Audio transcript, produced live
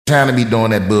Time to be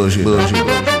doing that bullshit.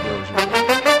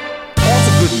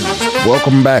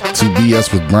 Welcome back to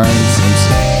BS with Brian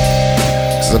Simpson.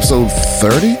 This is episode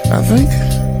 30, I think.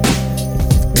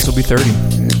 This will be 30.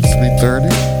 This will be 30.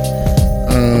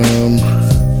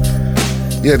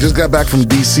 Yeah, just got back from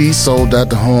DC, sold out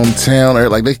the hometown.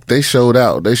 Like they showed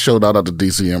out. They showed out at the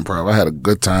DC Improv. I had a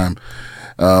good time.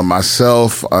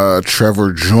 Myself,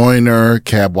 Trevor Joyner,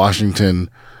 Cab Washington,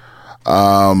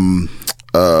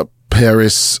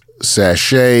 Paris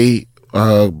Sachet,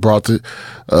 brought the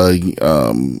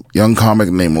young comic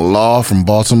named Law from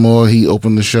Baltimore. He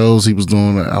opened the shows. He was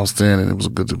doing outstanding. It was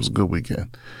a good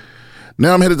weekend.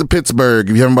 Now I'm headed to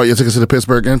Pittsburgh. If you haven't bought your tickets to the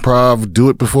Pittsburgh Improv, do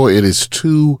it before it is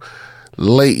too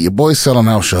late. Your boy's selling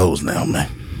out shows now, man.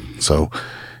 So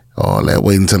all that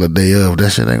waiting until the day of, that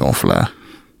shit ain't gonna fly.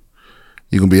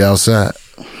 You gonna be outside.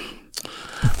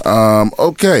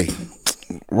 Okay,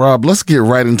 Rob, let's get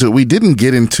right into it. We didn't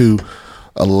get into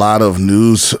a lot of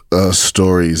news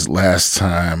stories last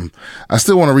time. I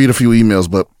still want to read a few emails,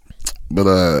 but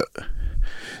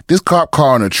this cop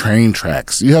car on the train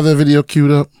tracks. You have that video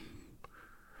queued up?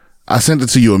 I sent it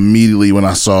to you immediately when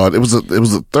I saw it. It was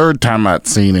the third time I'd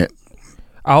seen it.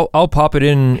 I'll pop it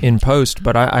in post,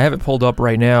 but I have it pulled up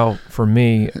right now for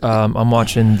me. I'm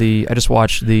watching I just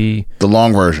watched the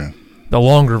long version. The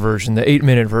longer version, the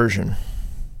 8-minute version.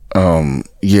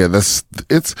 Yeah,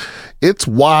 it's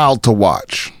wild to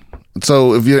watch.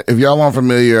 So if y'all aren't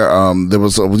familiar, there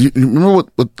was you remember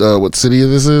what city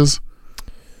this is?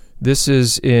 This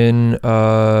is in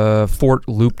Fort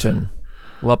Lupton.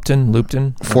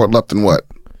 Lupton. Fort Lupton, what?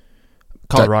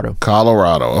 Colorado.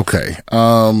 Colorado. Okay.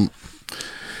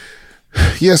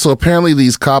 Yeah, so apparently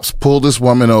these cops pulled this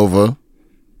woman over.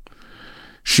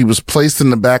 She was placed in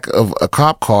the back of a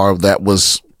cop car that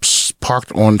was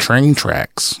parked on train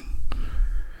tracks.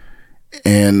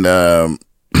 And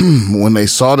when they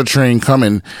saw the train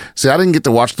coming, see, I didn't get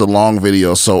to watch the long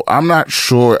video, so I'm not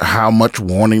sure how much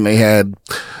warning they had,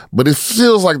 but it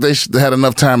feels like they had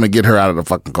enough time to get her out of the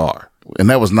fucking car. And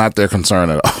that was not their concern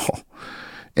at all.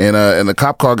 And the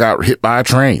cop car got hit by a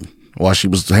train while she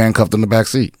was handcuffed in the back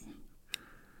seat.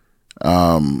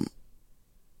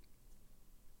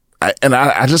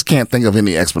 I just can't think of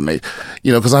any explanation,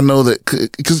 because I know that,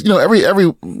 because,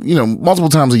 every multiple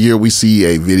times a year we see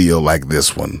a video like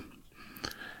this one.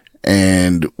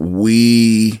 And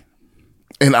every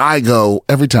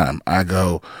time I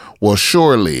go, well,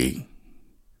 surely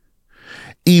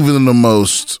even the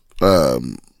most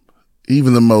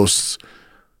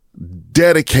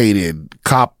dedicated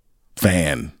cop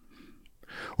fan,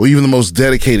 or even the most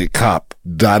dedicated cop,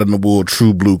 dyed in the wool,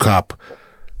 true blue cop,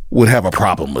 would have a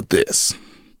problem with this.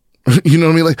 You know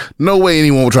what I mean? Like, no way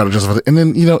anyone would try to justify it. And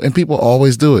then, and people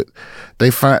always do it.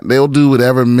 They'll do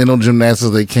whatever mental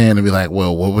gymnastics they can and be like,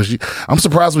 well, what was she? I'm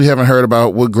surprised we haven't heard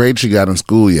about what grade she got in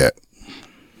school yet.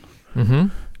 Mm-hmm.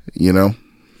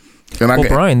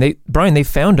 And Brian, they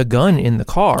found a gun in the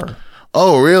car.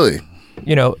 Oh, really?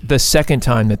 The second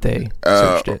time that they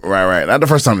searched it. Right. Not the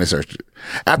first time they searched it.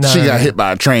 After she got hit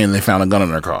by a train, they found a gun in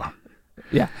her car.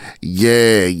 Yeah.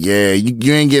 Yeah.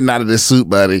 You ain't getting out of this suit,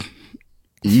 buddy.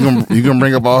 You can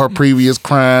bring up all her previous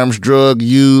crimes, drug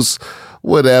use,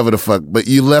 whatever the fuck. But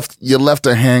you left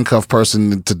a handcuffed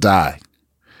person to die.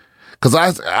 Cause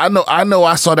I know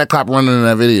I saw that cop running in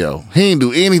that video. He didn't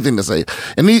do anything to say.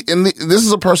 And this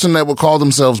is a person that would call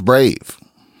themselves brave.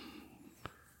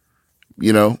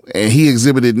 And he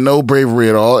exhibited no bravery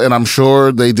at all. And I'm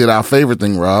sure they did our favorite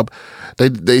thing, Rob.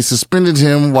 They suspended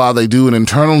him while they do an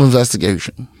internal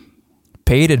investigation.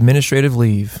 Paid administrative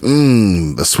leave.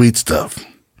 The sweet stuff.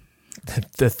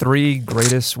 The 3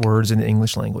 greatest words in the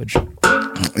English language.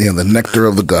 Yeah, the nectar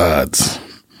of the gods.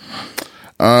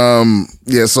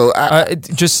 Yeah. So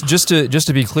just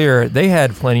to be clear, they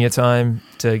had plenty of time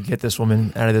to get this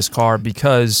woman out of this car,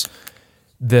 because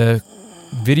the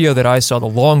video that I saw, the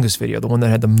longest video, the one that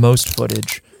had the most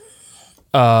footage,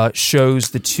 shows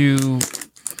the two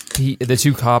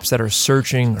cops that are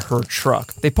searching her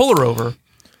truck. They pull her over.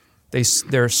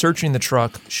 They're searching the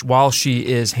truck while she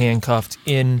is handcuffed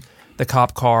in the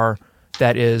cop car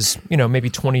that is, maybe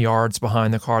 20 yards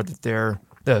behind the car the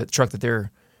truck that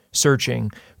they're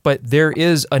searching. But there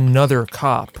is another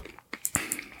cop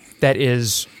that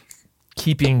is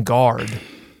keeping guard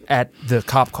at the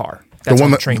cop car. That's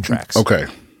on the train tracks. Okay.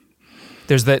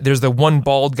 There's the one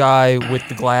bald guy with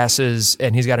the glasses,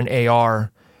 and he's got an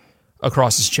AR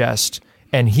across his chest,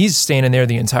 and he's standing there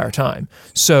the entire time.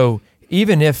 So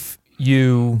even if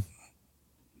you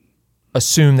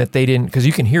assume that they didn't, because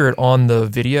you can hear it on the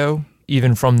video,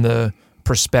 even from the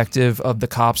perspective of the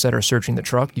cops that are searching the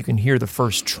truck, you can hear the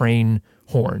first train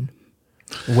horn.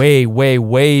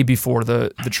 way before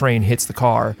the train hits the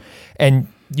car. And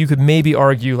you could maybe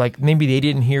argue, like, maybe they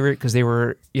didn't hear it because they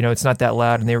were, it's not that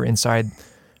loud and they were inside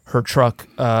her truck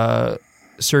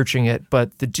searching it.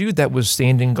 But the dude that was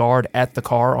standing guard at the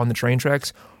car on the train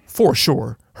tracks, for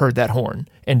sure, heard that horn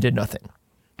and did nothing.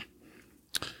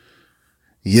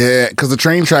 Yeah, because the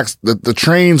train tracks, the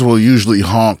trains will usually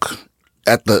honk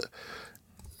at the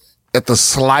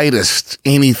slightest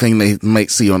anything they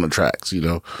might see on the tracks,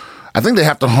 I think they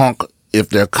have to honk if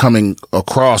they're coming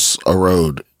across a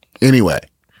road anyway.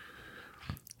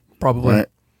 Probably. Right?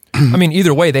 I mean,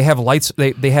 either way, they have lights.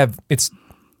 They have, it's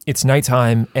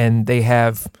nighttime and they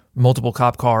have multiple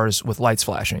cop cars with lights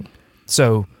flashing.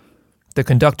 So the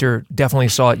conductor definitely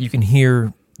saw it. You can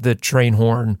hear the train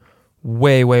horn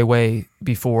way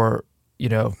before,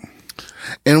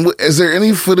 And is there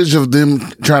any footage of them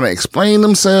trying to explain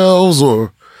themselves,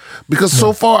 or because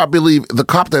so far I believe the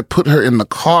cop that put her in the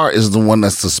car is the one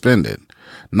that's suspended,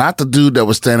 not the dude that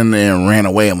was standing there and ran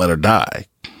away and let her die.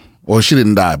 Well, she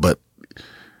didn't die, but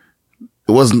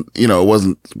it wasn't, it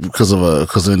wasn't because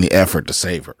of any effort to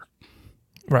save her.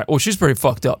 Right. Well, she's pretty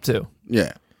fucked up too.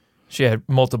 Yeah. She had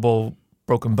multiple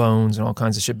broken bones and all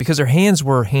kinds of shit because her hands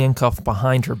were handcuffed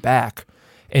behind her back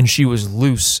and she was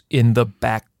loose in the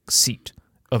back seat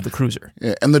of the cruiser.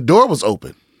 Yeah, and the door was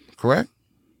open, correct?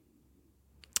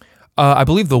 I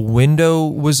believe the window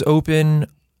was open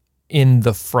in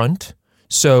the front,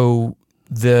 so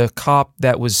the cop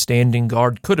that was standing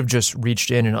guard could have just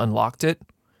reached in and unlocked it,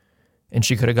 and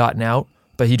she could have gotten out,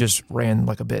 but he just ran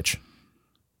like a bitch.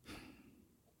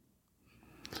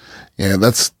 Yeah,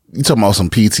 you talking about some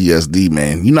PTSD,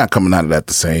 man. You're not coming out of that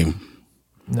the same.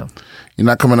 No. You're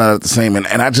not coming out of the same. And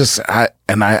I just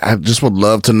would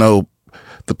love to know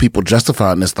the people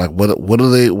justifying this. Like, what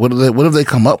have they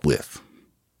come up with?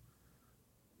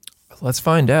 Let's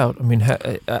find out. I mean,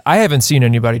 I haven't seen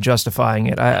anybody justifying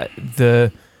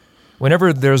it.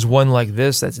 Whenever there's one like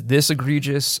this that's this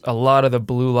egregious, a lot of the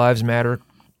Blue Lives Matter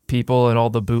people and all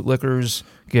the bootlickers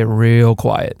get real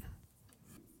quiet.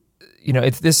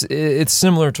 It's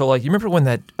similar to, like, you remember when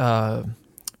that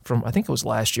from, I think it was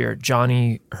last year,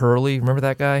 Johnny Hurley, remember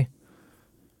that guy?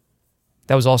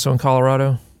 That was also in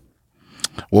Colorado.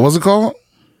 What was it called?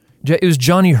 It was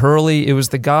Johnny Hurley. It was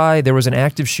the guy, there was an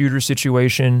active shooter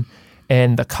situation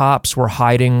and the cops were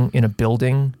hiding in a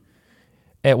building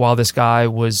while this guy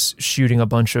was shooting a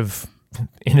bunch of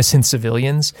innocent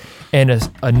civilians,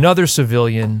 and another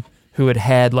civilian who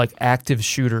had like active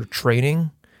shooter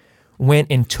training went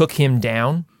and took him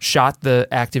down, shot the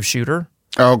active shooter.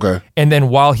 Oh, okay. And then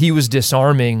while he was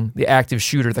disarming the active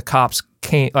shooter, the cops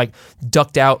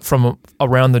ducked out from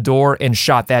around the door and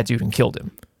shot that dude and killed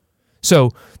him.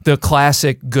 So the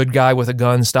classic good guy with a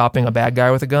gun stopping a bad guy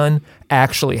with a gun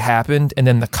actually happened, and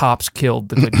then the cops killed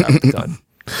the good guy with the gun.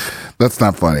 That's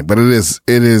not funny, but it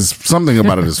is something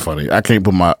about it is funny. I can't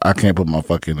put my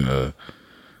fucking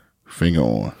finger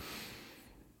on.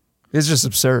 It's just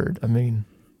absurd. I mean,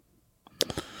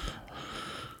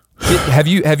 have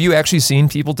you actually seen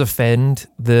people defend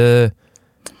the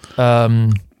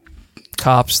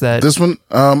cops that this one?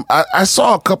 I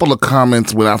saw a couple of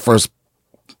comments when I first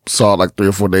saw it like 3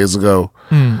 or 4 days ago,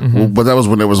 but that was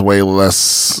when there was way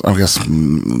less, I guess,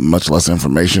 much less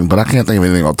information. But I can't think of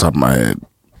anything off the top of my head.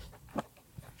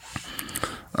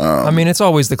 I mean, it's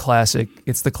always the classic.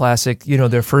 It's the classic.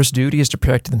 Their first duty is to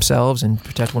protect themselves and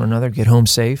protect one another, get home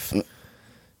safe.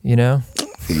 Yeah,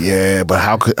 but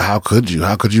how could you?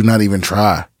 How could you not even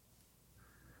try?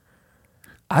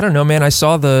 I don't know, man. I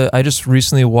just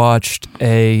recently watched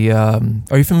a.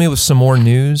 Are you familiar with Some More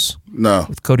News? No.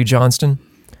 With Cody Johnston.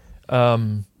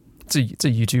 It's a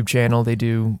YouTube channel. They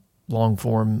do long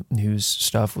form news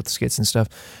stuff with skits and stuff,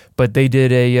 but they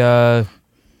did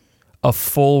a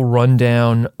full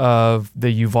rundown of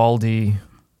the Uvalde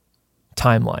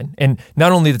timeline, and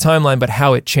not only the timeline, but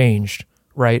how it changed.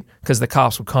 Right, because the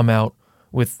cops would come out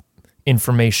with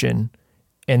information,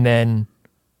 and then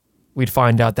we'd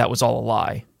find out that was all a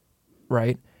lie,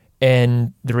 right?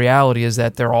 And the reality is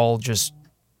that they're all just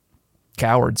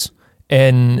cowards.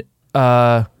 And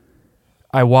I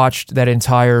watched that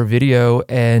entire video,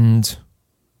 and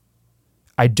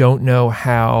I don't know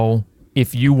how,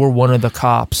 if you were one of the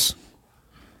cops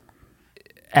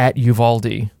at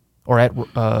Uvalde or at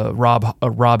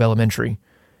Robb Elementary,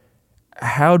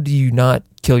 how do you not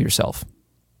kill yourself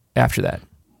after that?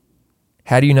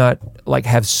 How do you not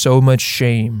have so much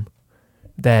shame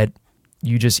that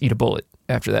you just eat a bullet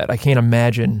after that? I can't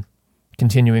imagine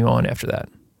continuing on after that.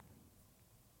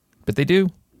 But they do,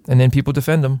 and then people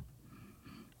defend them.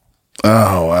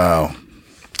 Oh wow.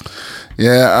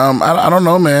 Yeah, I don't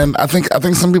know, man. I think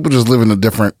some people just live in a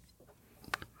different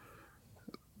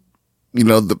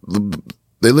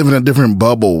they live in a different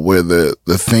bubble where the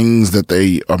things that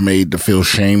they are made to feel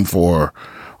shame for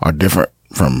are different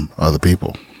from other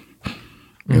people.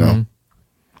 You know?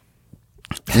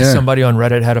 Yeah. Somebody on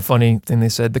Reddit had a funny thing. They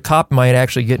said, the cop might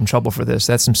actually get in trouble for this.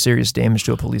 That's some serious damage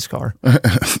to a police car.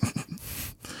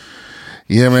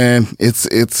 Yeah, man.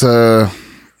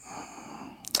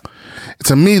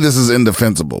 To me, this is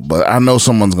indefensible, but I know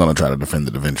someone's going to try to defend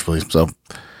it eventually. So,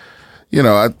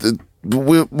 I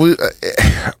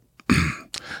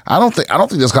don't think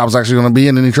this cop's actually going to be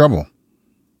in any trouble.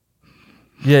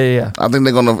 Yeah. I think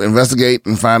they're going to investigate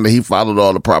and find that he followed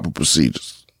all the proper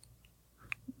procedures,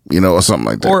 or something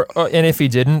like that. And if he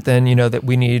didn't, then that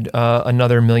we need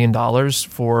another $1 million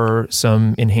for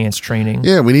some enhanced training.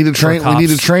 Yeah, we need to train. We need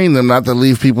to train them not to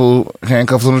leave people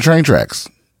handcuffed on the train tracks.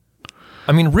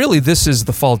 I mean, really, this is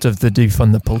the fault of the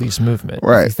defund the police movement.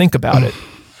 Right. If you think about it.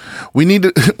 We need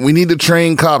to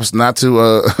train cops not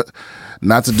to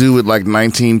do what like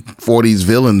 1940s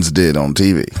villains did on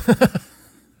TV.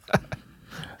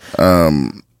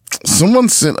 Someone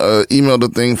sent an email to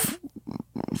thing.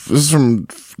 This is from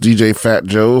DJ Fat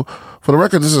Joe. For the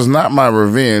record, this is not my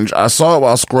revenge. I saw it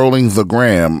while scrolling the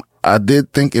gram. I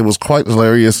did think it was quite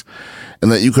hilarious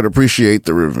and that you could appreciate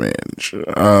the revenge.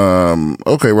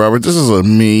 Okay, Robert, this is a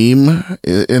meme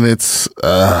and it's,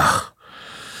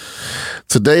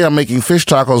 today I'm making fish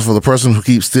tacos for the person who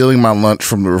keeps stealing my lunch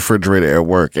from the refrigerator at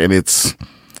work, and it's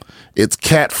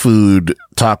cat food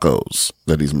tacos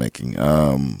that he's making.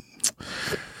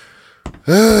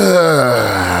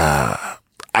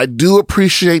 I do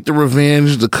appreciate the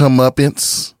revenge, the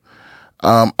comeuppance.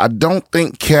 I don't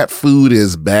think cat food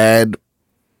is bad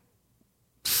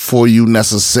for you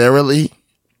necessarily,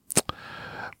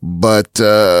 but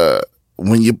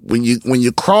when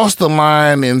you cross the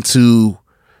line into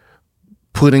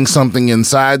putting something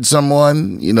inside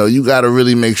someone, you got to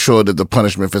really make sure that the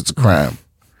punishment fits the crime.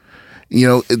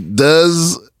 It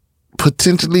does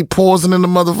potentially poison in the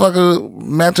motherfucker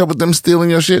match up with them stealing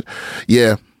your shit.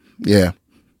 Yeah.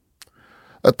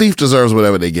 A thief deserves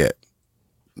whatever they get.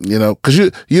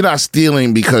 Cause you're not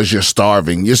stealing because you're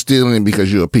starving. You're stealing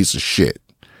because you're a piece of shit.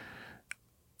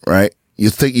 Right?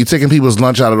 You're taking people's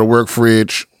lunch out of the work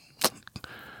fridge.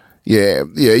 Yeah,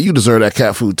 you deserve that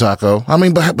cat food taco. I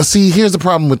mean, but see, here's the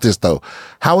problem with this though.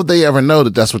 How would they ever know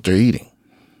that that's what they're eating?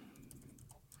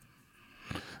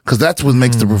 Cause that's what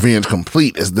makes the revenge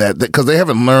complete, is that because they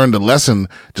haven't learned a lesson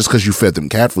just because you fed them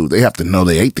cat food. They have to know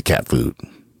they ate the cat food.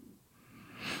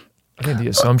 I think the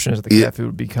assumption is that the cat food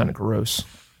would be kind of gross.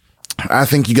 I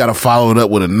think you got to follow it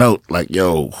up with a note like,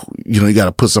 yo, you got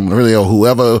to put something really,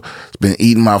 whoever's been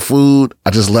eating my food, I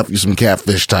just left you some cat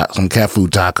food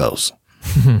tacos.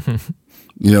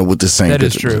 With the same. That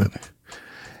is true.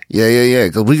 Yeah.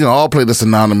 Because we can all play this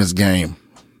anonymous game,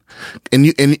 and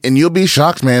you'll be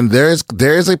shocked, man. There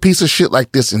is a piece of shit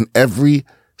like this in every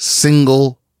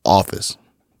single office.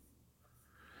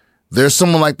 There's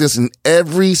someone like this in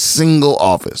every single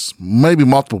office, maybe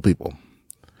multiple people,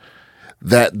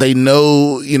 that they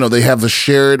know, they have the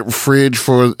shared fridge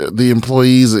for the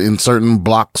employees in certain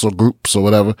blocks or groups or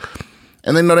whatever.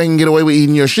 And they know they can get away with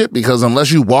eating your shit because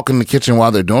unless you walk in the kitchen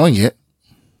while they're doing it,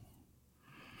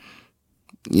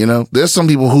 there's some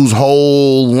people whose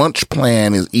whole lunch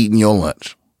plan is eating your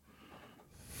lunch.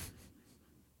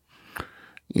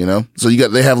 So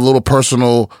they have little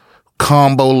personal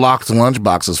combo locked lunch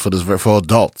boxes for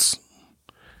adults.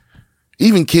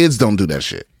 Even kids don't do that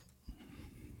shit.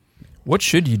 What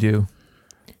should you do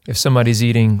if somebody's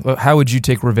eating? How would you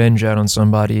take revenge out on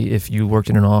somebody if you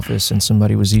worked in an office and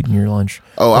somebody was eating your lunch?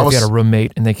 If you had a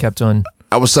roommate and they kept on.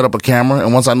 I would set up a camera,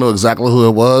 and once I knew exactly who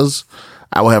it was,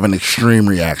 I would have an extreme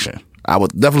reaction. I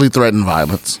would definitely threaten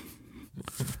violence.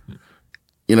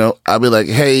 I'd be like,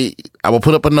 hey, I will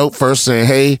put up a note first saying,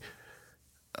 hey,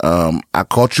 I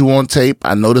caught you on tape.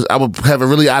 I noticed. I would have it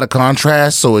really out of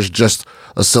contrast, so it's just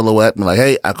a silhouette. Be like,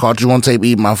 hey, I caught you on tape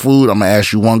eating my food. I'm gonna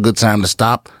ask you one good time to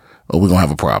stop, or we're gonna have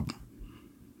a problem.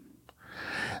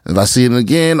 If I see it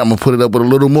again, I'm gonna put it up with a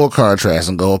little more contrast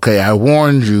and go, okay, I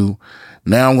warned you.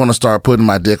 Now I'm gonna start putting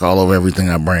my dick all over everything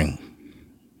I bring.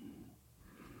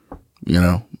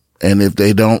 And if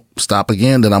they don't stop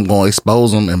again, then I'm gonna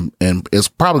expose them, and it's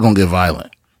probably gonna get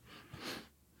violent.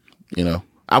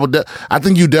 I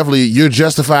think you're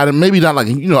justified, and maybe not like,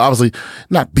 obviously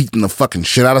not beating the fucking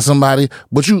shit out of somebody,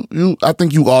 but I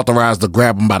think you authorized to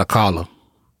grab them by the collar.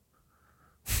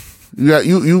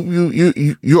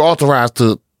 You're authorized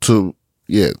to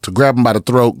grab them by the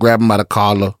throat, grab them by the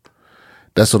collar,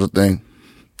 that sort of thing.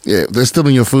 Yeah, if they're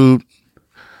stealing your food.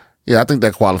 Yeah, I think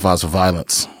that qualifies for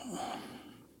violence.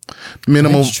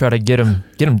 minimal. Try to get them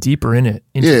deeper in it.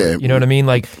 Yeah. You know what I mean?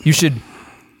 Like, you should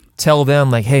tell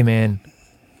them, like, hey, man,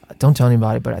 don't tell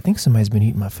anybody, but I think somebody's been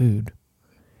eating my food.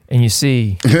 And you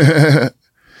see...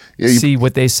 see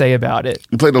what they say about it.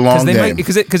 You played the long game.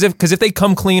 Because if they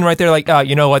come clean right there, like, oh,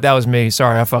 you know what, that was me.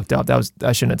 Sorry, I fucked up.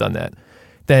 I shouldn't have done that.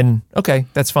 Then okay,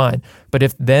 that's fine. But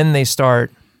if then they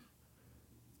start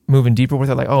moving deeper with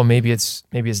it, like, oh, maybe it's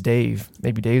Dave.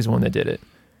 Maybe Dave's the one that did it.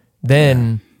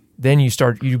 Then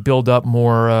you build up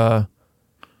more.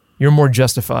 You're more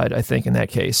justified, I think, in that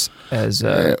case, as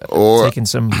taking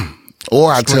some.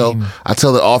 Or I tell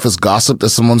the office gossip that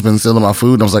someone's been stealing my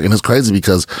food. And I was like, and it's crazy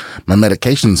because my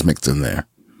medication's mixed in there.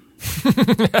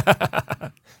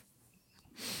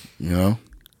 You know?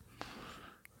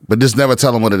 But just never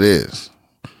tell them what it is.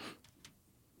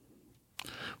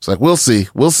 It's like, we'll see.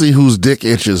 We'll see whose dick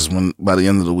itches by the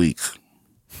end of the week.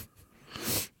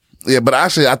 Yeah, but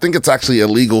actually, I think it's actually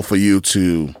illegal for you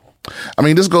to... I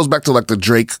mean, this goes back to like the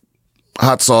Drake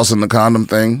hot sauce and the condom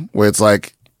thing, where it's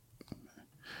like,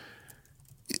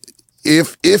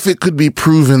 if it could be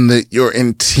proven that your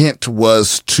intent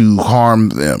was to harm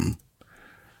them,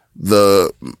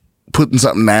 the putting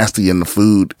something nasty in the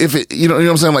food, if it, you know what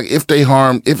I'm saying? Like if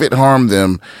it harmed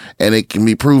them and it can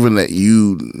be proven that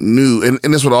you knew,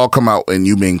 and this would all come out in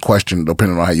you being questioned,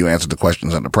 depending on how you answer the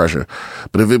questions under pressure.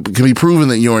 But if it can be proven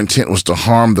that your intent was to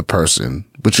harm the person,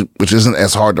 which isn't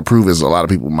as hard to prove as a lot of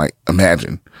people might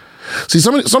imagine. See,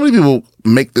 so many people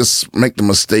make the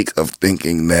mistake of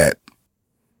thinking that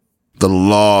the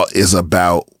law is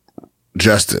about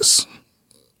justice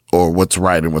or what's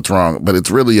right and what's wrong, but it's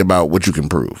really about what you can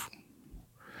prove.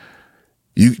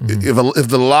 If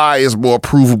the lie is more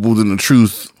provable than the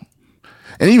truth,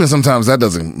 and even sometimes that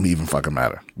doesn't even fucking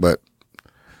matter. But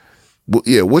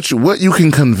yeah, what you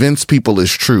can convince people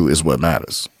is true is what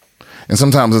matters. And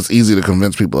sometimes it's easy to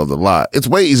convince people of the lie. It's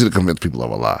way easier to convince people of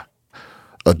a lie.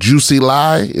 A juicy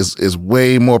lie is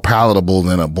way more palatable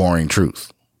than a boring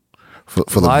truth.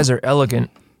 For lies are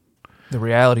elegant. The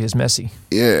reality is messy.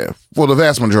 Yeah, for the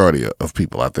vast majority of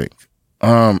people, I think.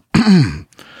 All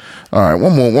right,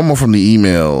 one more from the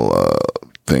email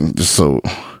thing. Just so,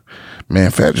 man,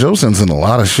 Fat Joe sends in a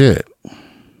lot of shit.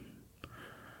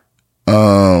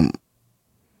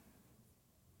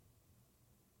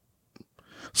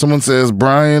 Someone says,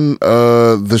 Brian,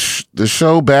 the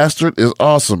show Bastard is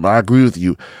awesome. I agree with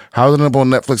you. How it up on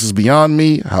Netflix is beyond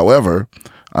me. However,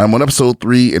 I'm on episode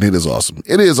 3 and it is awesome.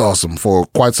 It is awesome for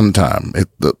quite some time.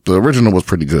 The original was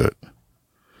pretty good.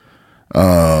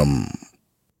 All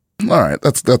right,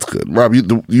 that's good. Rob,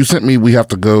 you sent me. We have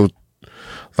to go,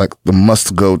 like the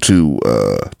must go to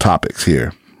topics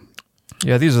here.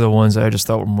 Yeah, these are the ones I just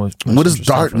thought were most what is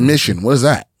Dart Mission? What is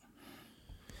that?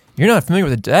 You're not familiar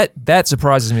with it. That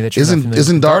surprises me that you're not familiar.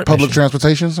 Isn't Dart public Mission.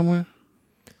 Transportation somewhere?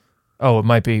 Oh, it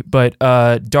might be, but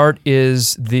Dart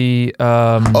is the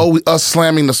us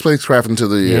slamming the spacecraft into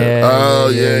the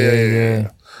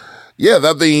yeah.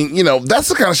 That thing, that's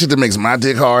the kind of shit that makes my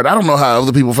dick hard. I don't know how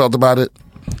other people felt about it,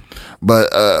 but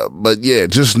yeah,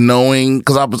 just knowing,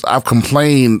 because I've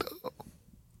complained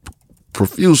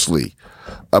profusely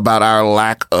about our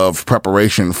lack of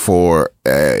preparation for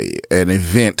an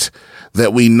event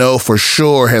that we know for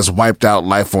sure has wiped out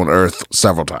life on Earth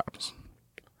several times.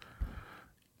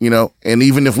 And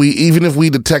even if we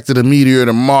detected a meteor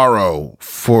tomorrow,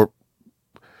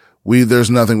 there's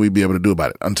nothing we'd be able to do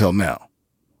about it until now.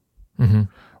 Mm-hmm.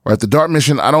 Right, the Dart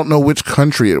mission, I don't know which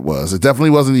country it was. It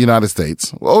definitely wasn't the United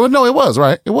States. Oh no, it was,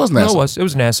 right? It was NASA. No, it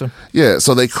was NASA. Yeah,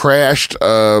 so they crashed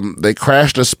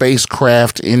a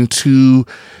spacecraft into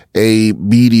a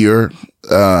meteor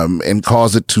and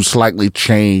caused it to slightly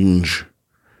change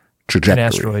trajectory. An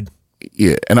asteroid.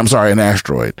 Yeah, and I'm sorry, an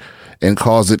asteroid. And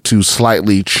cause it to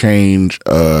slightly change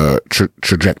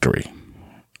trajectory.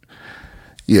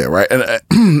 Yeah, right. And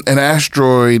an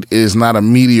asteroid is not a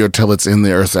meteor till it's in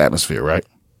the Earth's atmosphere, right?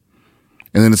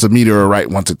 And then it's a meteorite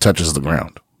once it touches the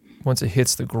ground. Once it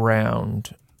hits the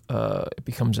ground, it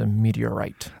becomes a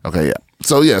meteorite. Okay, yeah.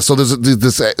 So there's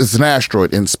it's an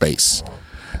asteroid in space,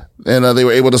 and they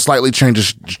were able to slightly change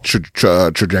its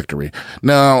trajectory.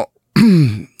 Now,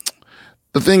 the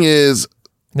thing is.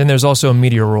 Then there's also a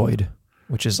meteoroid,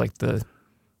 which is like the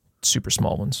super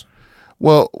small ones.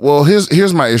 Well,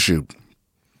 here's my issue.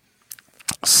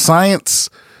 Science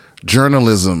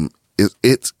journalism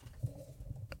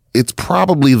it's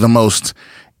probably the most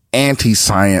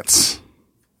anti-science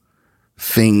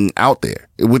thing out there,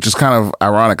 which is kind of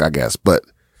ironic, I guess. But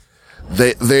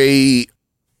they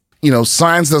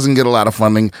science doesn't get a lot of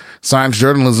funding. Science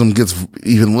journalism gets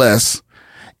even less,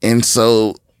 and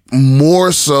so.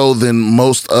 More so than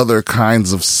most other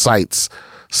kinds of sites,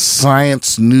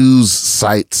 science news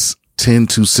sites tend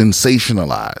to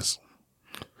sensationalize,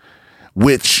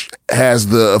 which has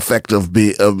the effect of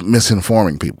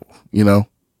misinforming people, you know?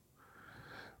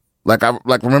 Like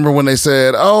remember when they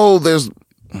said, "Oh, there's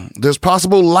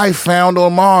possible life found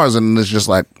on Mars," and it's just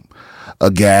like a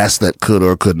gas that could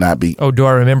or could not be. Oh, do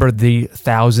I remember the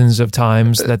thousands of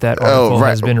times that article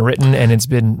has been written and it's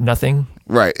been nothing?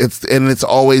 Right. It's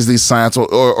always these science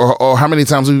or how many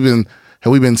times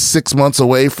have we been 6 months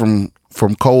away from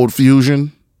cold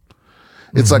fusion?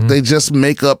 It's like they just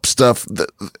make up stuff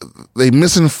that they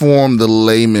misinform the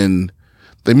layman,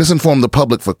 they misinform the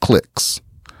public for clicks.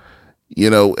 You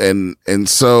know, and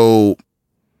so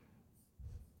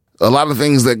a lot of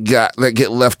things that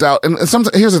get left out, and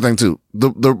sometimes here's the thing too: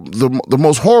 the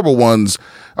most horrible ones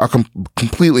are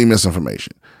completely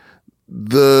misinformation.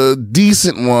 The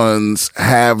decent ones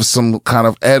have some kind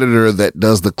of editor that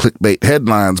does the clickbait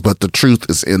headlines, but the truth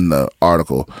is in the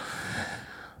article.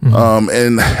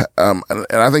 And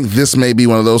I think this may be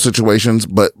one of those situations.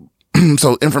 But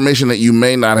so information that you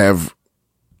may not have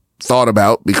thought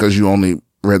about because you only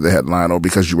read the headline or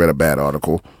because you read a bad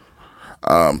article.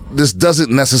 This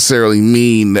doesn't necessarily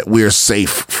mean that we're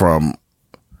safe from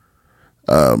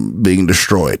being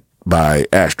destroyed by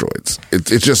asteroids.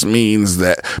 It just means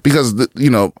that because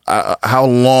how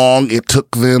long it took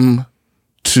them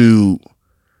to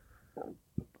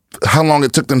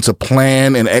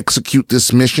plan and execute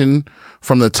this mission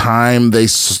from the time they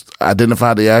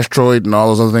identified the asteroid and all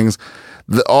those other things.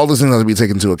 All those things have to be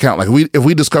taken into account. Like if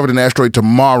we discovered an asteroid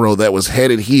tomorrow that was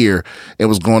headed here, it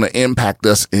was going to impact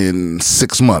us in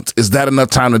 6 months. Is that enough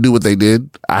time to do what they did?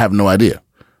 I have no idea.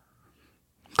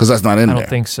 Because that's not in there. I don't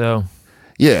think so.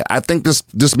 Yeah, I think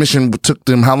this mission took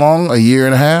them how long? A year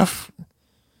and a half?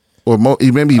 Or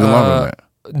maybe even longer than that.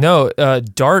 No,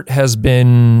 DART has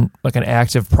been like an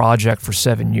active project for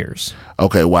 7 years.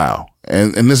 Okay, wow.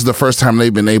 And this is the first time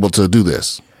they've been able to do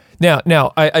this.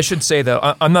 Now, I should say though,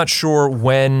 I'm not sure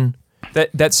when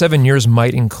that 7 years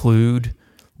might include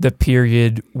the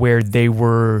period where they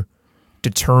were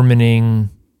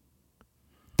building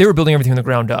everything from the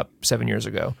ground up 7 years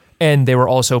ago, and they were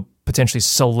also potentially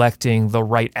selecting the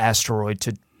right asteroid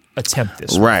to attempt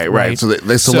this. Right. So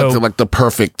they selected like the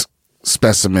perfect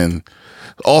specimen.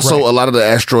 Also, a lot of the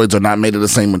asteroids are not made of the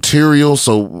same material,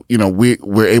 so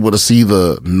we're able to see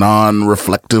the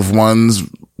non-reflective ones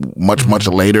much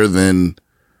later than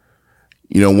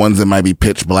ones that might be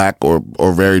pitch black or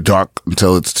very dark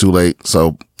until it's too late.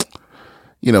 So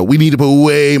we need to put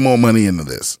way more money into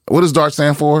this. What does DART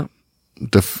stand for?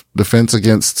 Defense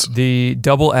Against the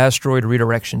Double Asteroid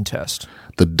Redirection Test.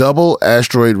 The Double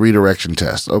Asteroid Redirection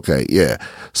Test. Okay, yeah.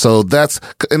 So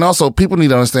and also people need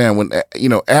to understand when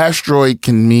asteroid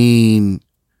can mean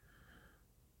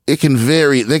it can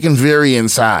vary. They can vary in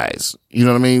size. You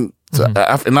know what I mean? So,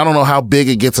 and I don't know how big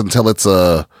it gets until it's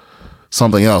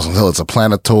something else, until it's a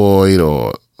planetoid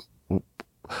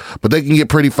but they can get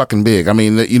pretty fucking big. I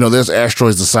mean, there's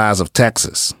asteroids the size of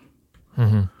Texas.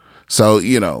 Mm-hmm. So,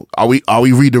 are we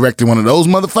redirecting one of those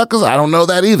motherfuckers? I don't know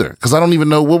that either, because I don't even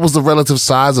know what was the relative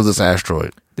size of this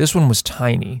asteroid. This one was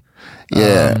tiny.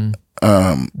 Yeah.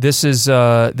 This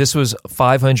was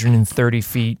 530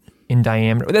 feet in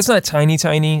diameter. That's not tiny,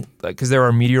 because there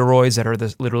are meteoroids that are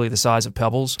literally the size of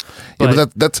pebbles.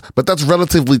 But that's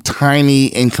relatively tiny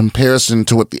in comparison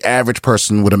to what the average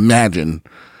person would imagine.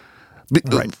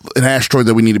 Right. An asteroid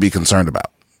that we need to be concerned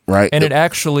about, right? And it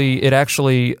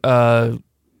actually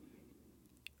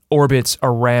orbits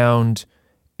around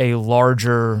a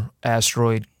larger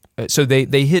asteroid. So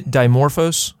they hit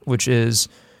Dimorphos, which is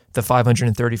the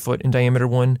 530 foot in diameter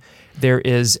one. There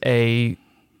is a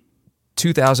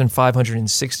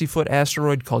 2,560 foot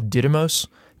asteroid called Didymos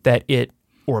that it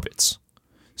orbits.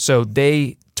 So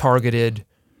they targeted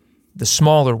the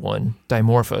smaller one,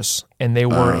 Dimorphos, and they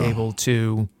were able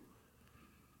to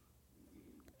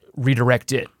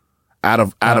redirect it.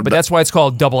 But that's why it's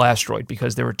called double asteroid,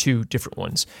 because there were two different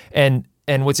ones. And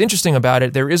what's interesting about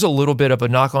it, there is a little bit of a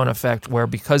knock-on effect where,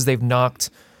 because they've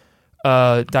knocked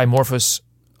Dimorphos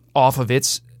off of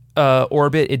its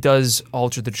orbit, it does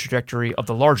alter the trajectory of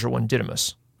the larger one,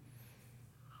 Didymos.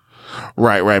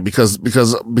 Right. Because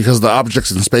the objects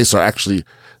in space are actually,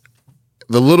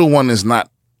 the little one is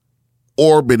not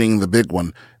orbiting the big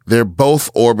one. They're both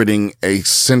orbiting a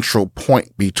central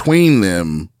point between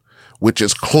them, which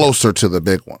is closer to the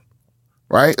big one,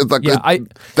 right? It's like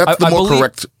that's the more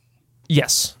correct.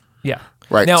 Yes. Yeah.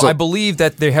 Right. Now, I believe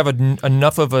that they have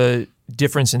enough of a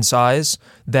difference in size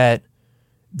that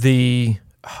I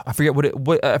forget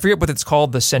what it's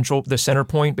called, the center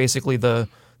point, basically the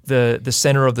the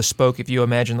center of the spoke, if you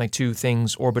imagine like two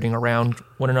things orbiting around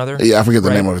one another. Yeah, I forget the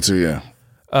right? name of it too. Yeah.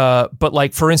 But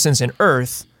like, for instance, in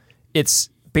Earth, it's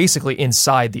basically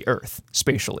inside the Earth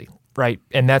spatially, right?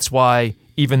 And that's why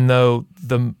even though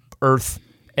the Earth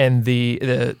and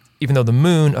even though the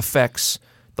moon affects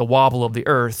the wobble of the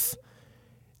Earth,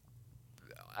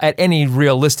 at any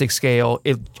realistic scale,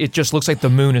 it just looks like the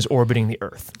moon is orbiting the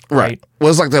Earth, right? Well,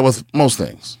 it's like that with most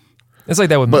things. It's like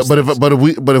that with most things. But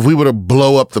if we were to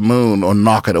blow up the moon or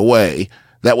knock it away,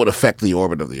 that would affect the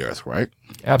orbit of the Earth, right?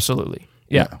 Absolutely.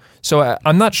 Yeah. So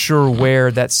I'm not sure where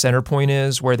that center point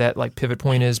is, where that like pivot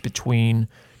point is between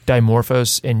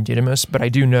Dimorphos and Didymus, but I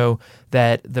do know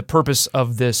that the purpose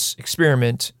of this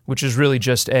experiment, which is really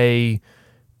just a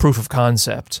proof of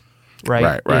concept,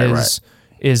 right?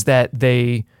 Is that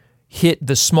they hit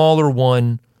the smaller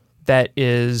one that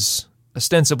is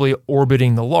ostensibly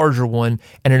orbiting the larger one,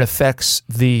 and it affects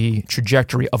the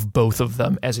trajectory of both of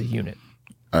them as a unit.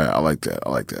 I like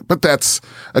that. But that's,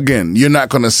 again, you're not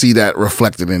going to see that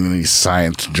reflected in any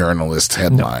science journalist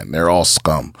headline. No. They're all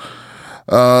scum.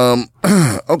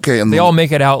 Okay. And they all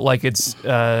make it out like it's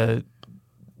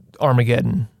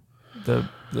Armageddon, the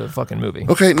fucking movie.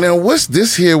 Okay, now what's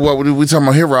this here? What are we talking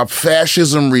about here, Rob?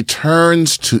 Fascism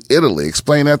returns to Italy.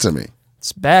 Explain that to me.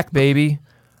 It's back, baby.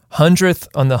 On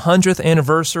the 100th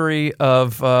anniversary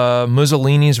of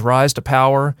Mussolini's rise to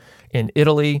power in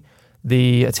Italy,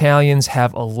 the Italians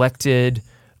have elected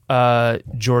Giorgia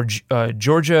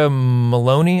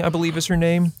Meloni, I believe is her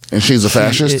name. And she's a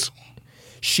fascist?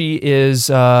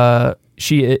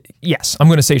 Yes, I'm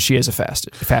going to say she is a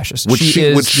fascist. Would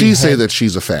she say that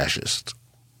she's a fascist?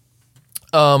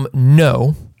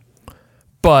 No,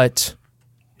 but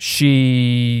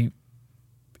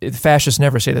fascists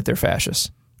never say that they're fascists,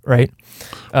 right?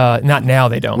 Not now,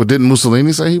 they don't. Well, didn't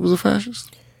Mussolini say he was a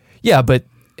fascist? Yeah, but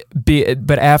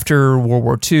after World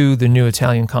War II, the new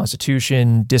Italian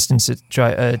constitution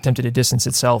attempted to distance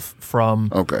itself from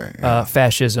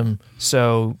fascism.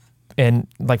 So, and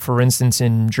like for instance,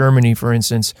 in Germany, you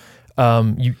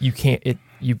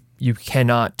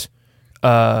cannot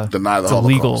deny the Holocaust.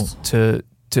 Illegal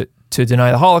to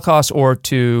deny the Holocaust or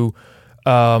to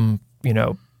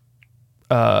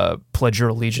pledge your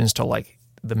allegiance to like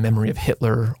the memory of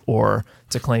Hitler or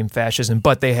to claim fascism,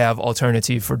 but they have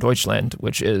Alternative for Deutschland,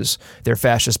 which is their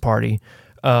fascist party,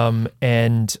 right.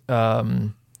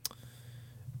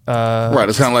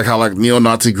 It's kind of like how like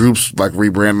neo-Nazi groups like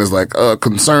rebrand as like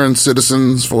concerned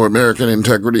citizens for American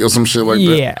integrity or some shit like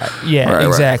that. Yeah, right,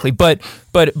 exactly. Right.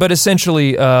 But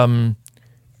essentially,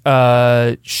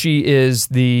 she is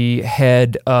the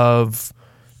head of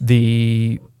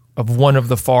one of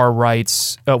the far right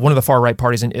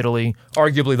parties in Italy,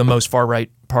 arguably the most far right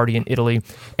party in Italy,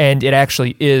 and it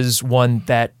actually is one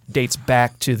that dates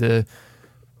back to the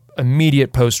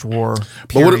immediate post-war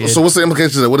period. So what's the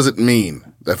implication of that? What does it mean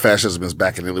that fascism is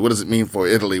back in Italy? What does it mean for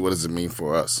Italy? What does it mean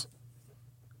for us?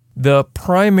 The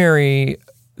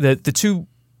two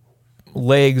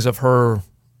legs of her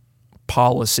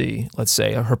policy, let's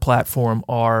say, her platform,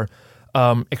 are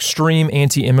extreme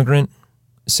anti-immigrant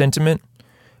sentiment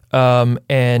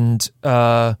and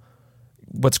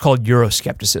what's called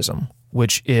Euroscepticism,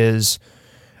 which is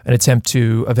an attempt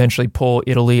to eventually pull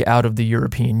Italy out of the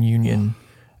European Union.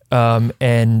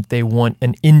 And they want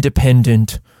an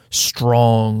independent,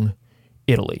 strong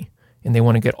Italy, and they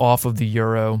want to get off of the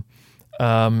euro.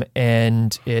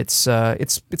 And it's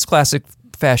classic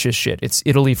fascist shit. It's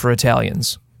Italy for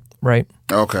Italians, right?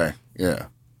 Okay, yeah.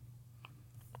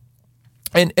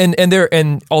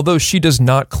 And although she does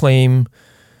not claim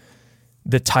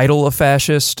the title of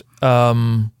fascist,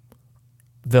 the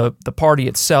party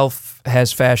itself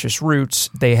has fascist roots.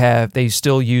 They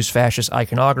still use fascist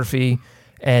iconography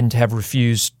and have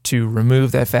refused to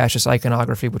remove that fascist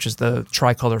iconography, which is the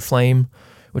tricolor flame,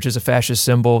 which is a fascist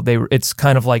symbol. It's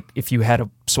kind of like if you had a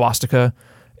swastika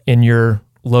in your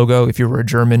logo, if you were a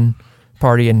German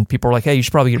party, and people were like, hey, you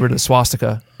should probably get rid of the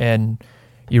swastika, and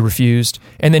you refused.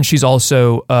 And then she's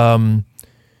also,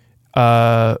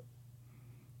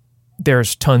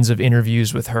 there's tons of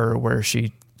interviews with her where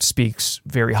she speaks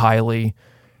very highly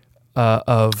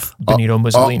of Benito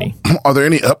Mussolini. Are there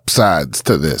any upsides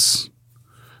to this?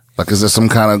 Like, is there some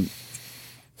kind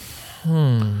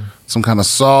of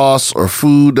sauce or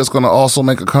food that's going to also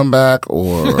make a comeback,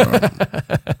 or?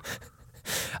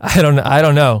 I don't know. I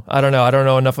don't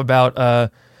know enough about.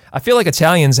 I feel like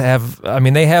Italians have. I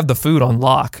mean, they have the food on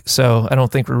lock, so I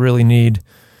don't think we really need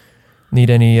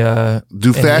any.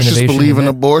 Do fascists believe in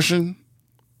abortion?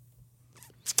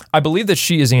 I believe that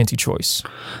she is anti-choice.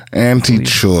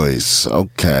 Anti-choice.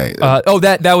 Okay.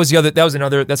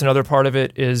 That's another part of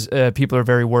it is people are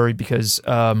very worried because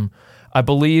I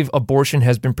believe abortion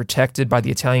has been protected by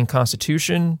the Italian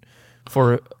Constitution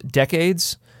for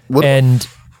decades, and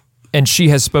she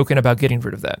has spoken about getting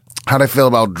rid of that. How they feel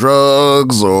about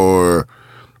drugs or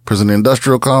prison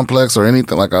industrial complex or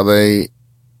anything? Like, are they?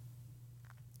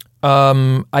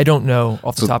 I don't know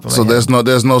off the top of my head. So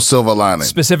there's no silver lining.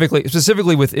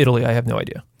 Specifically with Italy, I have no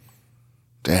idea.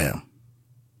 Damn.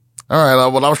 All right.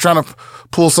 Well, I was trying to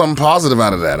pull something positive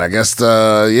out of that. I guess,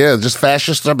 just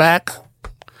fascists are back.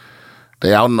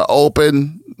 They out in the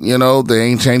open. You know, they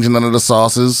ain't changing none of the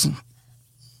sauces.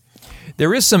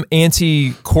 There is some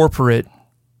anti-corporate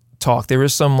talk. There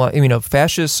is some,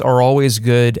 fascists are always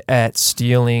good at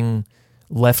stealing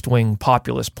left-wing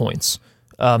populist points.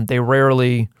 They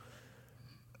rarely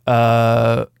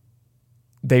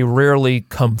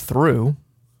come through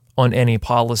on any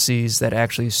policies that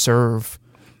actually serve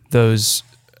those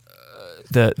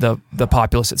the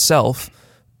populace itself,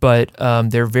 but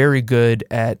they're very good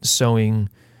at sowing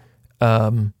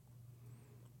or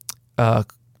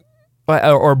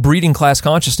breeding class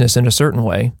consciousness in a certain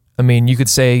way. I mean, you could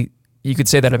say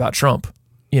that about Trump.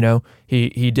 You know,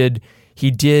 he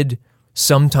did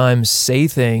sometimes say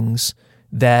things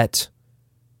that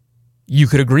you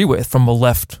could agree with from a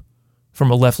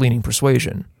left-leaning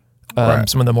persuasion. Right.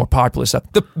 Some of the more populist stuff.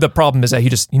 The problem is that he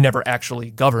never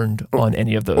actually governed on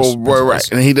any of those.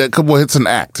 Right. And he did a couple hits an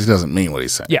act. He doesn't mean what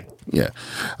he's saying. Yeah.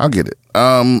 I'll get it.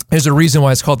 There's a reason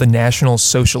why it's called the National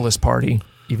Socialist Party,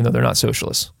 even though they're not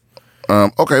socialists.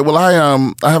 Okay. Well, I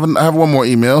have one more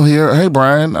email here. Hey,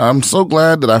 Brian, I'm so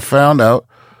glad that I found out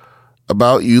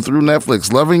about you through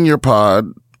Netflix. Loving your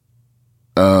pod.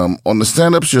 On the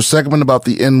stand-ups, your segment about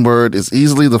the N-word is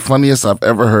easily the funniest I've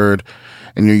ever heard,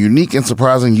 and your unique and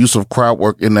surprising use of crowd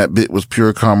work in that bit was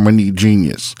pure comedy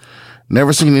genius.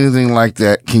 Never seen anything like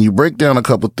that. Can you break down a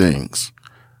couple things?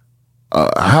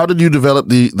 How did you develop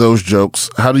those jokes?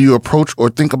 How do you approach or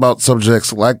think about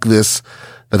subjects like this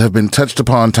that have been touched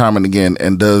upon time and again?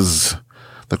 And does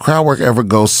the crowd work ever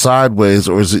go sideways,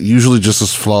 or is it usually just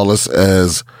as flawless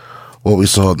as what we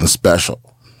saw in the special?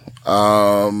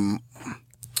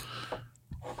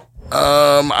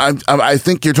 I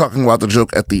think you're talking about the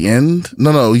joke at the end.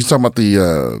 No, he's talking about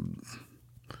the,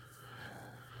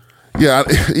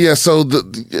 So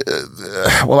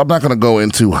well, I'm not going to go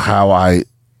into how I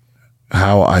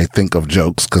think of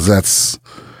jokes, because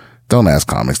don't ask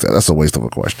comics that. That's a waste of a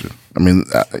question. I mean,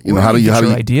 how do you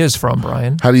ideas from,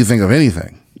 Brian? How do you think of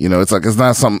anything? You know, it's like,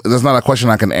 that's not a question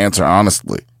I can answer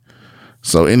honestly.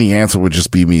 So any answer would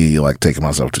just be me like taking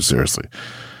myself too seriously.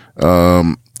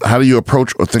 How do you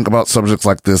approach or think about subjects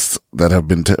like this that have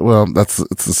been,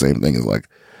 it's the same thing as like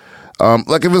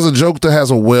if it's a joke that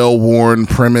has a well-worn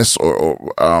premise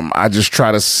or I just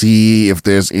try to see if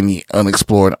there's any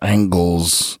unexplored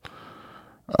angles.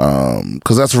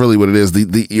 Cause that's really what it is.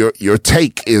 Your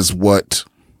take is what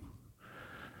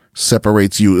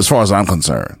separates you as far as I'm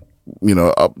concerned.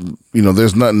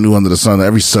 There's nothing new under the sun.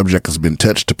 Every subject has been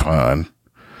touched upon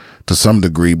to some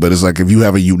degree, but it's like if you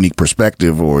have a unique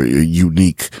perspective or a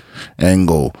unique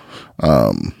angle,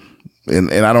 and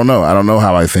I don't know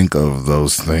how I think of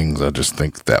those things. I just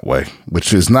think that way,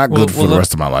 which is not good for the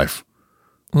rest of my life.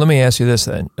 Let me ask you this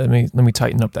then. Let me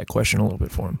tighten up that question a little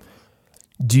bit for him.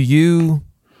 Do you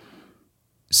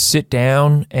sit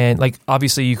down and, like,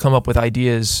 obviously you come up with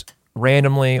ideas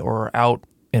randomly or out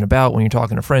and about when you're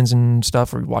talking to friends and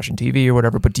stuff or you're watching TV or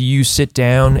whatever, but do you sit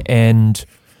down and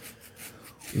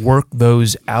work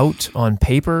those out on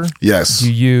paper? Yes.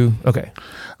 Do you? Okay.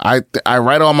 I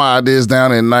write all my ideas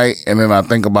down at night, and then I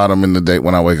think about them in the day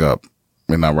when I wake up,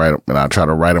 and I try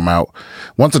to write them out.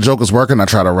 Once a joke is working, I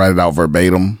try to write it out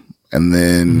verbatim, and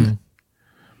then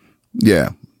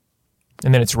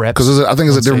and then it's reps. Because I think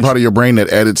it's a different part of your brain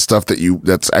that edits stuff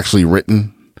that's actually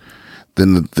written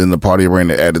than the part of your brain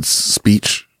that edits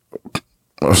speech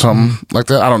or something like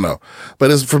that. I don't know,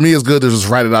 but for me, it's good to just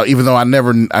write it out, even though I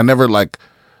never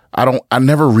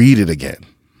read it again.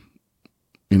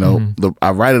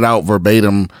 I write it out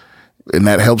verbatim, and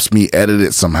that helps me edit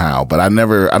it somehow. But I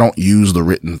don't use the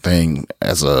written thing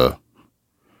as a,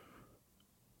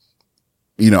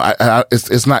 it's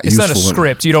not useful. It's not a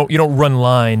script. You don't run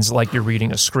lines like you're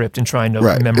reading a script and trying to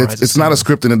memorize it. It's not a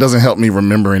script, and it doesn't help me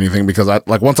remember anything because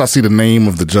once I see the name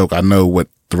of the joke, I know what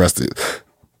the rest is.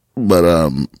 But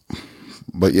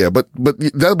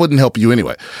that wouldn't help you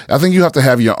anyway. I think you have to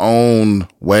have your own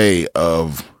way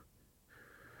of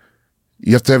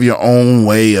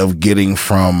getting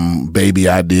from baby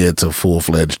idea to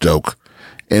full-fledged joke.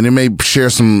 And it may share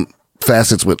some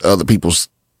facets with other people's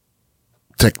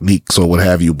techniques or what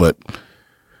have you, but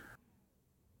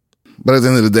at the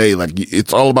end of the day, like,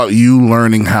 it's all about you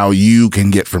learning how you can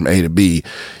get from A to B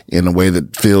in a way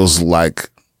that feels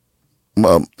like,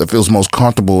 that feels most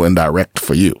comfortable and direct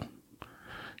for you.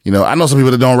 You know, I know some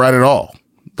people that don't write at all.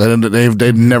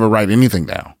 They never write anything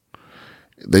down.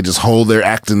 They just hold their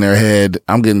act in their head.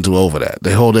 I'm getting too over that.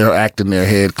 They hold their act in their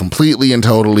head completely and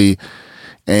totally.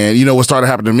 And you know, what started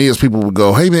happening to me is people would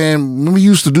go, "Hey man, remember you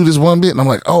used to do this one bit?" And I'm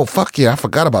like, "Oh, fuck yeah, I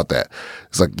forgot about that."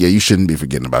 It's like, yeah, you shouldn't be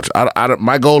forgetting about you.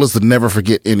 My goal is to never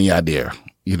forget any idea.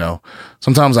 You know,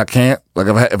 sometimes I can't. Like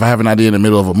if I have an idea in the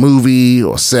middle of a movie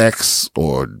or sex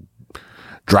or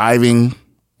driving,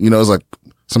 you know, it's like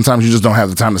sometimes you just don't have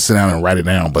the time to sit down and write it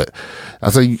down. But I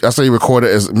say record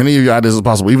it as many of your ideas as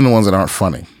possible, even the ones that aren't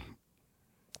funny.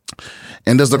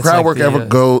 And does the crowd work ever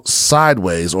go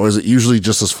sideways, or is it usually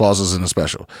just as false as in a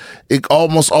special? It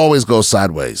almost always goes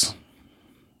sideways.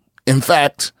 In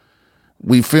fact,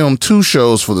 we filmed 2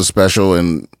 shows for the special,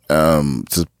 and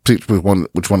to pick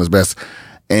which one is best.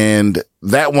 And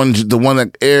that one, the one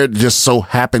that aired, just so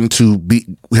happened to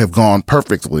have gone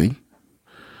perfectly,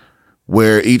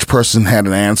 where each person had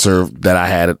an answer that I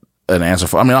had an answer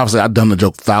for. I mean, obviously, I've done the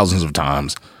joke thousands of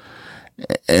times.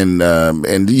 And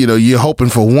you know, you're hoping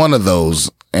for one of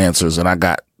those answers, and I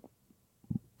got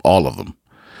all of them.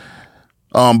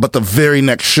 But the very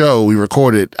next show we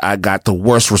recorded, I got the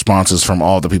worst responses from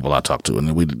all the people I talked to,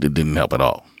 and it didn't help at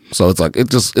all. So it's like,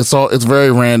 it's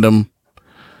very random.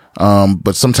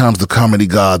 But sometimes the comedy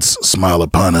gods smile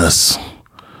upon us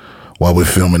while we're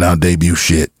filming our debut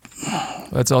shit.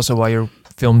 That's also why you're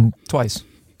filmed twice.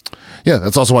 Yeah,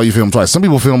 that's also why you film twice. Some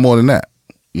people film more than that,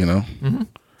 you know? Mm-hmm.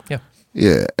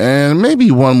 Yeah, and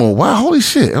maybe one more. Wow, holy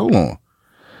shit, hold on.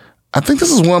 I think this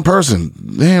is one person.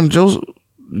 Damn, this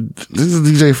is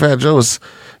DJ Fat Joe. This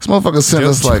motherfucker sent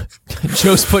us like...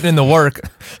 Joe's putting in the work.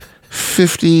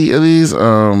 50 of these.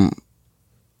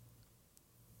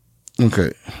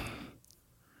 Okay.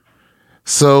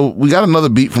 So we got another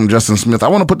beat from Justin Smith. I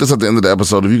want to put this at the end of the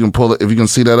episode. If you can pull it, if you can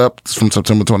see that up, it's from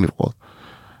September 24th.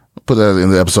 Put that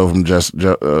in the episode from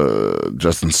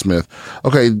Justin Smith.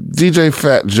 Okay, DJ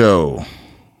Fat Joe.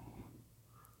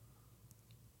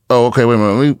 Oh, okay, wait a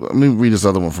minute. Let me read this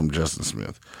other one from Justin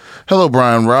Smith. Hello,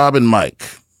 Brian, Rob, and Mike.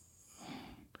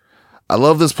 I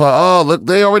love this pod. Oh, look,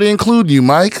 they already include you,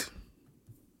 Mike.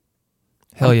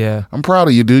 Hell yeah! I'm proud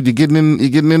of you, dude. You're getting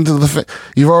into the.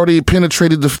 You've already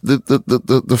penetrated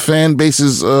the fan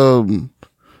base's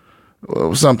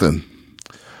something.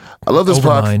 I love this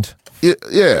podcast.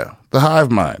 Yeah, the hive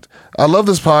mind. I love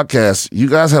this podcast. You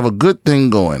guys have a good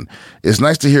thing going. It's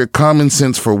nice to hear common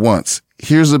sense for once.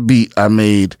 Here's a beat I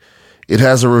made. It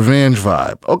has a revenge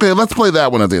vibe. Okay, let's play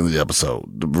that one at the end of the episode.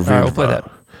 The revenge All right, we'll vibe. play that.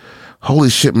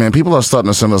 Holy shit, man. People are starting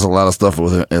to send us a lot of stuff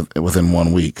within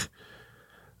 1 week.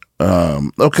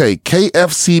 Okay,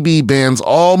 KFCB bans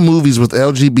all movies with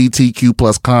LGBTQ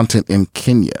plus content in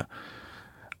Kenya.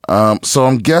 So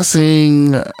I'm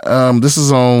guessing this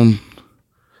is on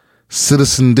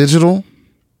Citizen Digital.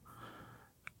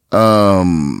 I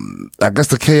guess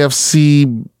the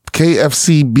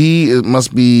KFCB, it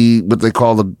must be what they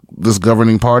call this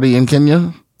governing party in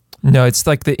Kenya. No, it's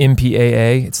like the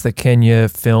MPAA. It's the Kenya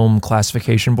Film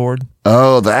Classification Board.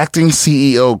 Oh, the acting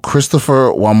CEO,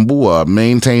 Christopher Wambua,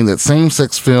 maintained that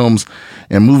same-sex films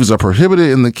and movies are prohibited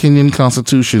in the Kenyan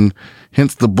constitution.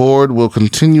 Hence, the board will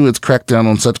continue its crackdown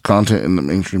on such content in the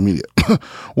mainstream media.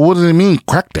 What does it mean,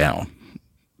 crackdown?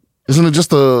 Isn't it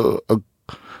just a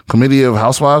committee of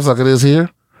housewives like it is here?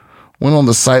 Went on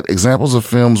the site examples of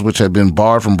films which had been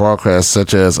barred from broadcast,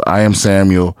 such as I Am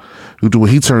Samuel, who do what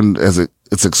he termed as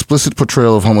its explicit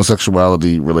portrayal of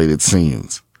homosexuality-related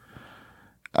scenes.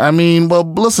 I mean, well,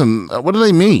 listen, what do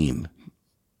they mean?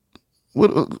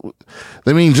 What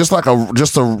they mean? Just like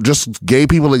just gay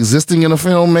people existing in a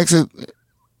film makes it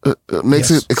it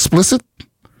explicit.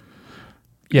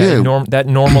 Yeah, that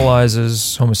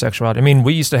normalizes homosexuality. I mean,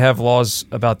 we used to have laws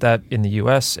about that in the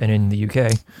U.S. and in the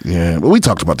UK. Yeah, but we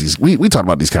talked about these. We talked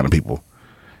about these kind of people.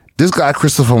 This guy,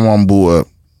 Christopher Wambua,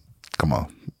 come on,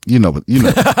 you know what it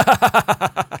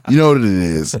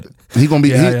is. He gonna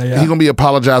be he gonna be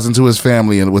apologizing to his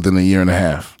family within a year and a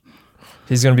half.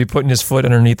 He's gonna be putting his foot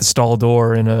underneath the stall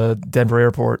door in a Denver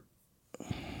airport.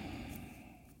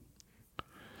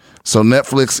 So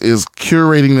Netflix is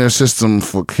curating their system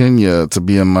for Kenya to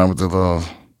be in line with the law.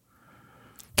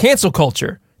 Cancel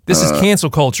culture. This is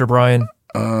cancel culture, Brian.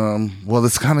 Well,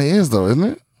 this kind of is, though, isn't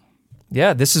it?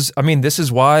 Yeah, this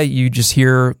is why you just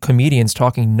hear comedians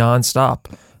talking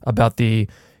nonstop about the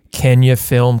Kenya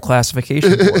Film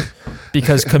Classification Board.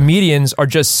 Because comedians are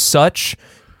just such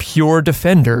pure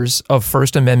defenders of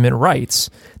First Amendment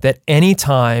rights that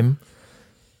anytime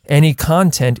any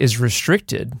content is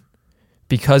restricted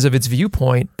because of its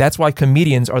viewpoint, that's why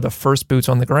comedians are the first boots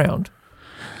on the ground.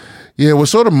 Yeah, we're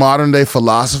sort of modern day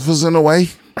philosophers in a way.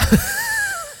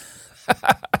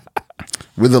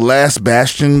 We're the last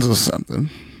bastions or something.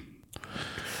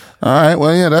 All right,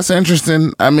 well, yeah, that's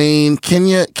interesting. I mean, can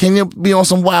you be on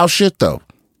some wild shit though?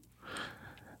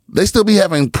 They still be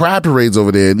having pride parades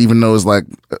over there, even though it's like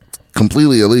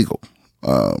completely illegal.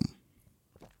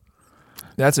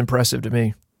 That's impressive to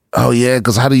me. Oh yeah,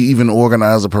 because how do you even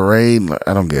organize a parade?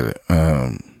 I don't get it.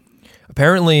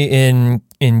 Apparently, in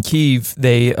Kyiv,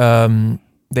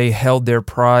 they held their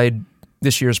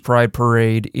this year's Pride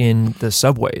parade in the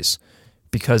subways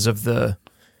because of the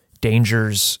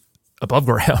dangers above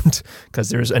ground, because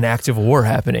there's an active war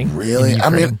happening. Really? I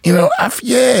mean,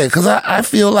 because I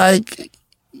feel like,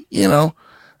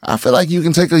 I feel like you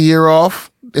can take a year off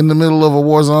in the middle of a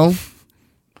war zone.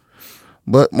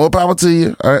 But more power to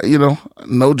you.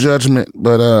 No judgment.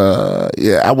 But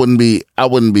yeah, I would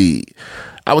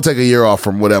take a year off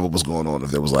from whatever was going on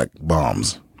if there was like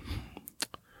bombs.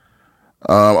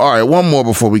 All right, one more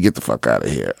before we get the fuck out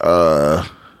of here.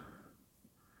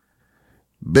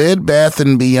 Bed Bath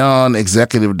 & Beyond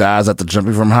executive dies after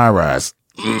jumping from high rise.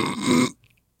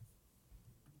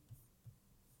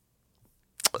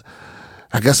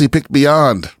 I guess he picked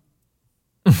Beyond.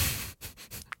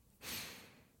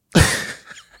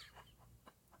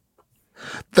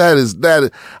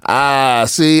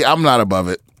 See, I'm not above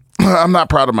it. I'm not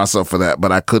proud of myself for that,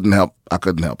 but I couldn't help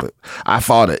it. I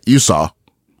fought it. You saw.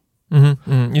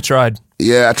 Mm-hmm. You tried.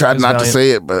 Yeah, I tried not to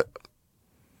say it, but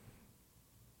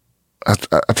I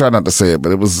tried not to say it,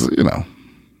 but it was,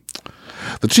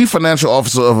 The chief financial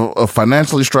officer of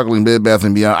financially struggling Bed Bath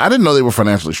 & Beyond, I didn't know they were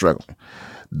financially struggling,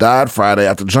 died Friday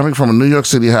after jumping from a New York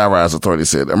City high-rise, authorities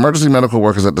said. Emergency medical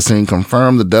workers at the scene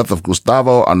confirmed the death of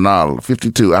Gustavo Arnal,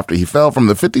 52, after he fell from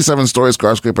the 57-story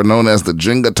skyscraper known as the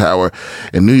Jenga Tower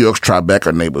in New York's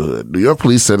Tribeca neighborhood. New York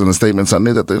police said in a statement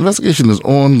Sunday that the investigation is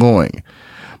ongoing.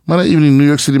 Monday evening, New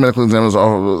York City medical examiner's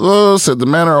office said the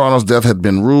manner of Arnold's death had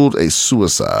been ruled a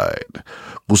suicide.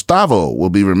 Gustavo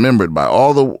will be remembered by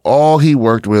all he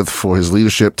worked with for his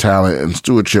leadership, talent, and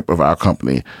stewardship of our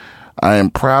company. I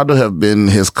am proud to have been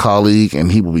his colleague,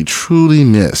 and he will be truly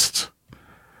missed.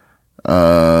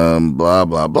 Blah blah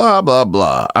blah blah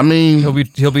blah. I mean,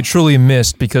 he'll be truly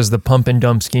missed because the pump and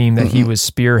dump scheme that he was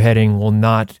spearheading will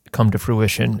not come to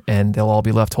fruition, and they'll all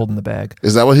be left holding the bag.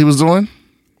 Is that what he was doing?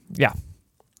 Yeah.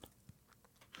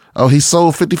 Oh, he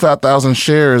sold 55,000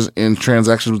 shares in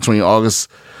transactions between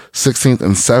August 16th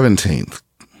and 17th.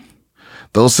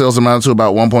 Those sales amounted to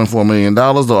about $1.4 million,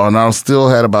 though Arnal still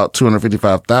had about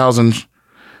 255,000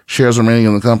 shares remaining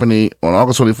in the company. On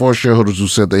August 24th, shareholders who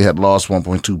said they had lost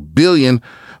 $1.2 billion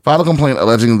filed a complaint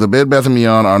alleging the Bed Bath &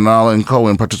 Beyond, Arnal and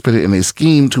Cohen participated in a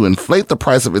scheme to inflate the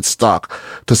price of its stock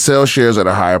to sell shares at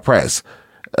a higher price.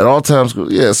 At all times,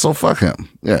 yeah, so fuck him.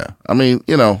 Yeah. I mean,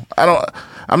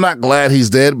 I'm not glad he's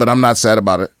dead, but I'm not sad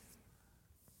about it.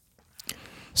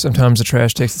 Sometimes the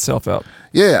trash takes itself out.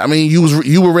 Yeah, I mean,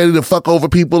 you were ready to fuck over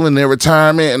people in their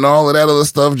retirement and all of that other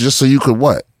stuff just so you could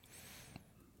what?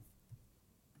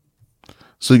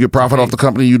 So you could profit off the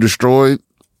company you destroyed?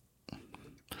 I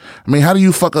mean, how do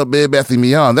you fuck up Bed Bath &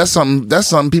 Beyond? That's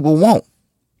something people want.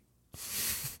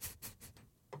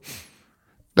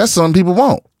 That's something people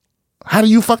want. How do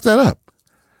you fuck that up?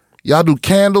 Y'all do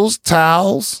candles,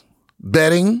 towels,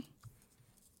 bedding,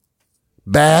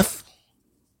 bath.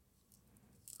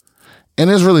 And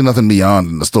there's really nothing beyond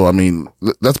in the store. I mean,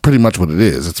 that's pretty much what it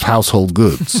is. It's household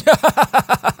goods. You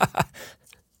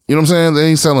know what I'm saying? They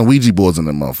ain't selling Ouija boards in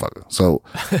them motherfucker. So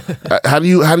how do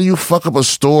you fuck up a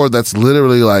store that's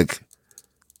literally like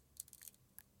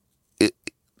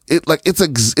it's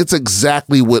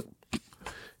exactly what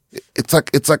it's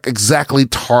like exactly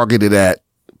targeted at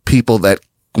people that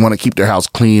want to keep their house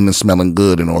clean and smelling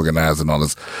good and organized and all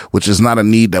this, which is not a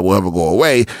need that will ever go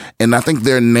away. And I think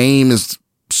their name is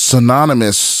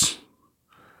synonymous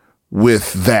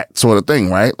with that sort of thing,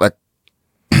 right? Like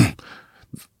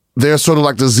they're sort of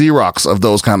like the Xerox of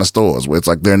those kind of stores where it's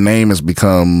like their name has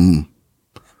become,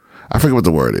 I forget what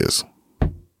the word is.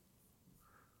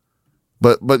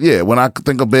 But yeah, when I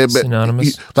think of Bed Bath,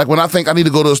 synonymous. Like when I think I need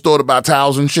to go to a store to buy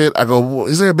towels and shit, I go, well,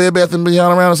 is there a Bed Bath &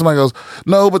 Beyond around? And somebody goes,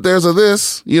 no, but there's a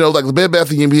this. Like the Bed Bath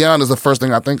 & Beyond is the first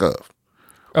thing I think of.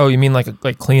 Oh, you mean like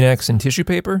Kleenex and tissue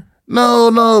paper?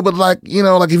 No, but like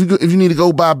if you need to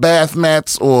go buy bath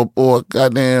mats or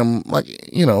goddamn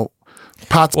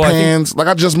pots, pans.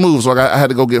 I just moved, so I had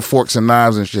to go get forks and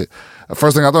knives and shit. The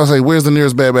first thing I thought, I say, where's the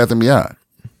nearest Bed Bath & Beyond?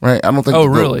 right? I don't think. Oh,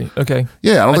 really? Okay.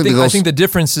 Yeah, I think the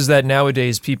difference is that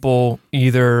nowadays people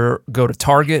either go to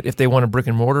Target if they want a brick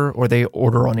and mortar, or they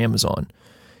order on Amazon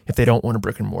if they don't want a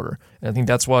brick and mortar. And I think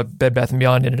that's why Bed Bath &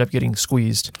 Beyond ended up getting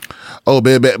squeezed. Oh,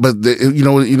 but they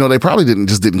probably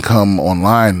didn't come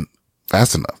online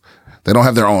fast enough. They don't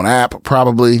have their own app,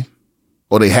 probably,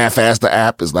 or they half-assed the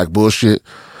app. It's like bullshit.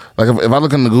 Like if I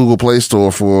look in the Google Play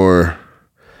Store for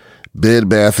Bed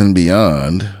Bath &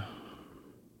 Beyond,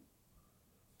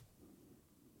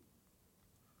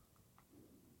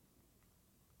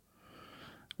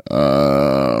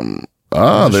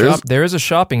 there is a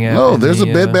shopping app. No, there's a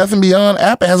Bed Bath & Beyond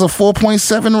app. It has a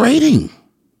 4.7 rating.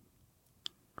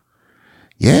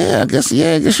 Yeah, I guess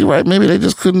you're right. Maybe they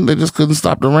just couldn't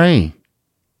stop the rain.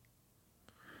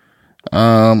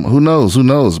 Who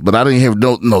knows? But I didn't hear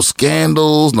no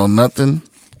scandals, no nothing.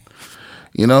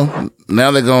 You know,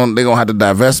 now they're gonna have to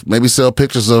divest, maybe sell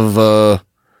pictures of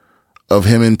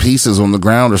him in pieces on the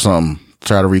ground or something,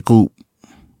 try to recoup.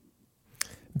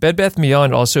 Bed Bath &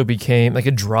 Beyond also became, like,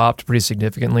 it dropped pretty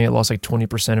significantly. It lost like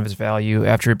 20% of its value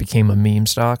after it became a meme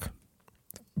stock,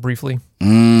 briefly.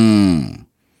 And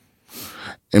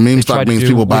meme stock means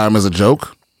people buy them as a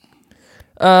joke?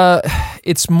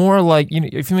 It's more like,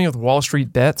 if you're familiar with Wall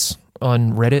Street Bets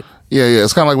on Reddit. Yeah.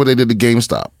 It's kind of like what they did to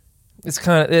GameStop. It's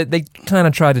they kind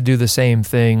of tried to do the same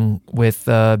thing with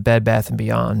Bed Bath &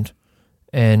 Beyond,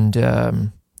 and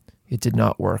it did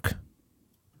not work.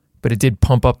 But it did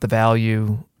pump up the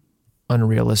value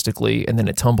unrealistically, and then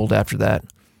it tumbled after that.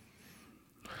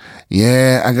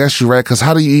 Yeah, I guess you're right. Because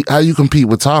how do you compete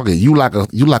with Target? You like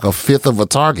a fifth of a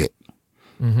Target,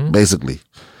 basically.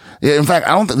 Yeah, in fact,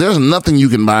 I don't think there's nothing you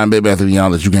can buy in Bed Bath &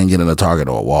 Beyond that you can't get in a Target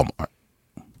or a Walmart.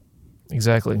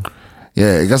 Exactly.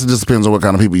 Yeah, I guess it just depends on what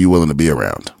kind of people you're willing to be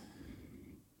around.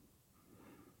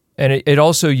 And it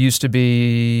also used to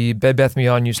be, Bed Bath &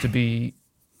 Beyond used to be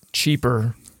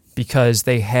cheaper because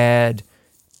they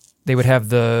would have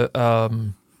the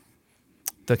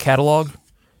catalog,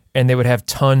 and they would have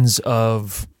tons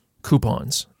of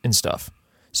coupons and stuff.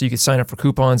 So you could sign up for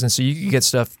coupons, and so you could get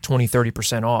stuff 20,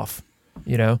 30% off,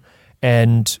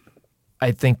 And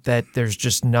I think that there's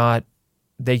just not,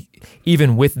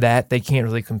 even with that, they can't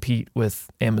really compete with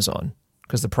Amazon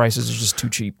because the prices are just too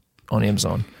cheap on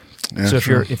Amazon. Yeah, so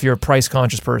if you're a price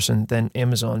conscious person, then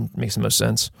Amazon makes the most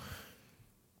sense.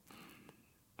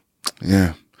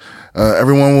 Yeah.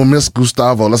 Everyone will miss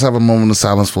Gustavo. Let's have a moment of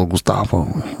silence for Gustavo.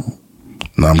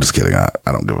 No, I'm just kidding. I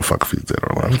don't give a fuck if he's dead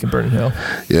or alive. He can burn in hell.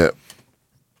 Yeah.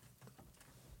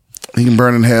 He can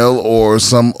burn in hell or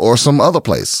some other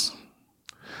place.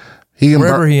 He can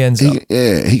wherever he ends up.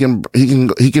 Yeah, he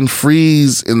can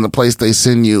freeze in the place they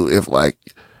send you if, like,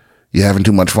 you're having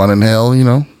too much fun in hell,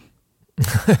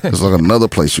 It's like another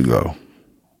place you go.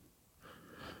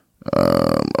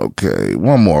 Okay,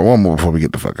 one more before we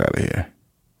get the fuck out of here.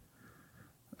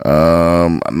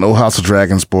 No House of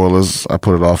Dragon spoilers. I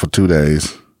put it off for 2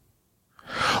 days.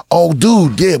 Oh,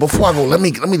 dude, yeah. Before I go, let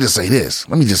me just say this.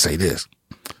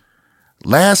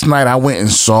 Last night I went and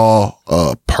saw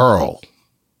Pearl.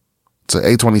 It's an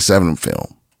A24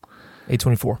 film.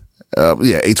 A24.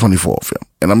 Yeah, A24 film.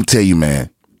 And I'm gonna tell you, man,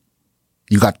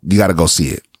 you got to go see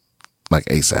it, like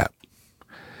ASAP.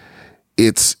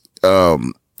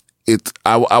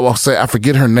 I will say, I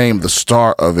forget her name, the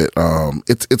star of it. I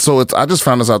just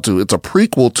found this out too. It's a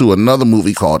prequel to another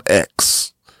movie called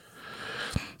X.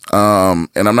 And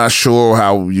I'm not sure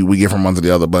how we get from one to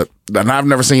the other, and I've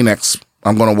never seen X.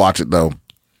 I'm going to watch it though.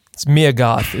 It's Mia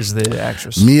Goth is the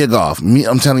actress. Mia Goth.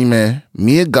 I'm telling you, man,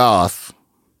 Mia Goth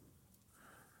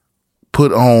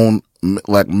put on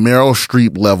like Meryl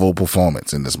Streep level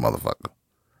performance in this motherfucker.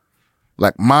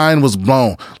 Like, mine was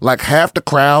blown. Like, half the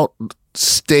crowd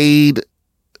stayed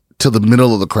to the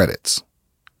middle of the credits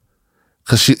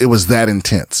because it was that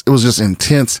intense. It was just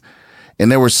intense,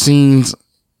 and there were scenes.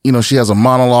 She has a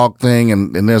monologue thing,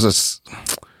 and there's a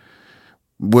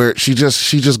where she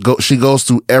goes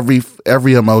through every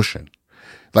emotion.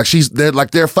 Like,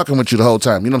 they're fucking with you the whole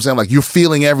time. You know what I'm saying? Like, you're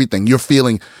feeling everything. You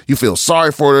feel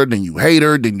sorry for her, then you hate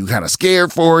her, then you kind of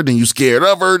scared for her, then you scared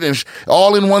of her, then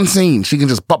all in one scene. She can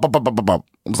just pop. It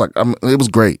was like, it was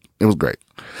great. It was great.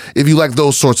 If you like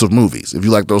those sorts of movies, if you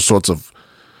like those sorts of,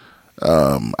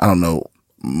 I don't know,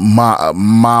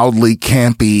 mildly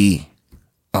campy,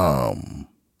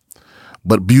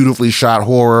 but beautifully shot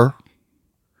horror,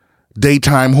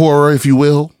 daytime horror, if you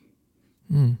will.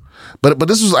 Mm. But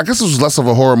this was less of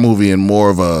a horror movie and more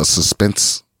of a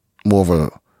suspense, more of a,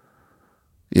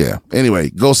 yeah. Anyway,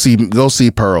 go see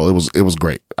Pearl. It was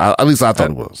great. At least I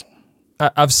thought it was.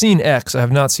 I've seen X. I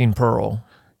have not seen Pearl,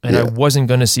 and I wasn't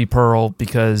going to see Pearl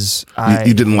because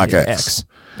you didn't like X.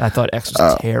 I thought X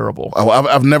was terrible.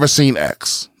 I've never seen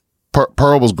X.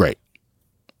 Pearl was great.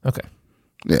 Okay.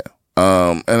 Yeah.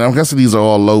 And I'm guessing these are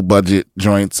all low budget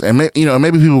joints, and maybe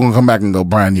people gonna come back and go,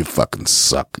 Brian, you fucking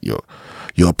suck. Your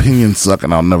opinions suck,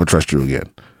 and I'll never trust you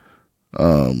again.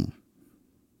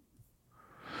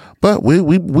 But we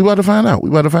about to find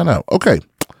out. Okay.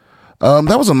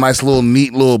 That was a nice little,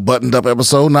 neat little buttoned up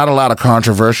episode. Not a lot of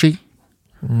controversy.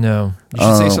 No, you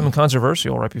should say something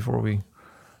controversial right before we.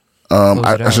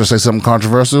 I should say something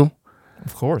controversial.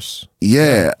 Of course.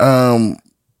 Yeah.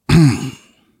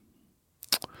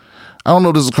 I don't know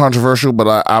if this is controversial,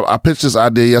 but I pitched this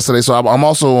idea yesterday. So I'm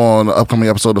also on an upcoming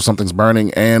episode of Something's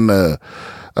Burning and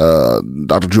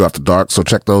Dr. Drew After Dark. So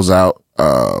check those out.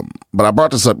 But I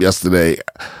brought this up yesterday.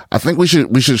 I think we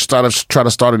should try to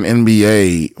start an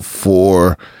NBA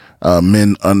for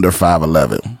men under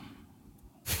 5'11".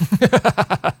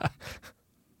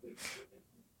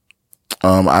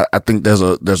 I think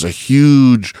there's a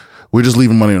huge. We're just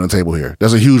leaving money on the table here.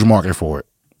 There's a huge market for it.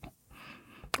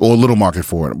 Or a little market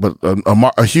for it, but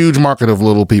a huge market of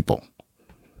little people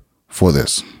for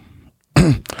this.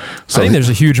 I think there's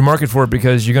a huge market for it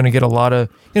because you're going to get a lot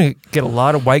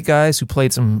of white guys who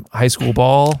played some high school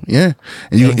ball. Yeah,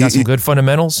 and you got some good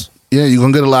fundamentals. Yeah, you're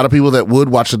going to get a lot of people that would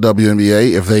watch the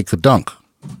WNBA if they could dunk.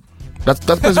 That's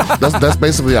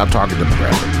basically our target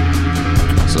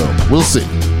demographic. So we'll see.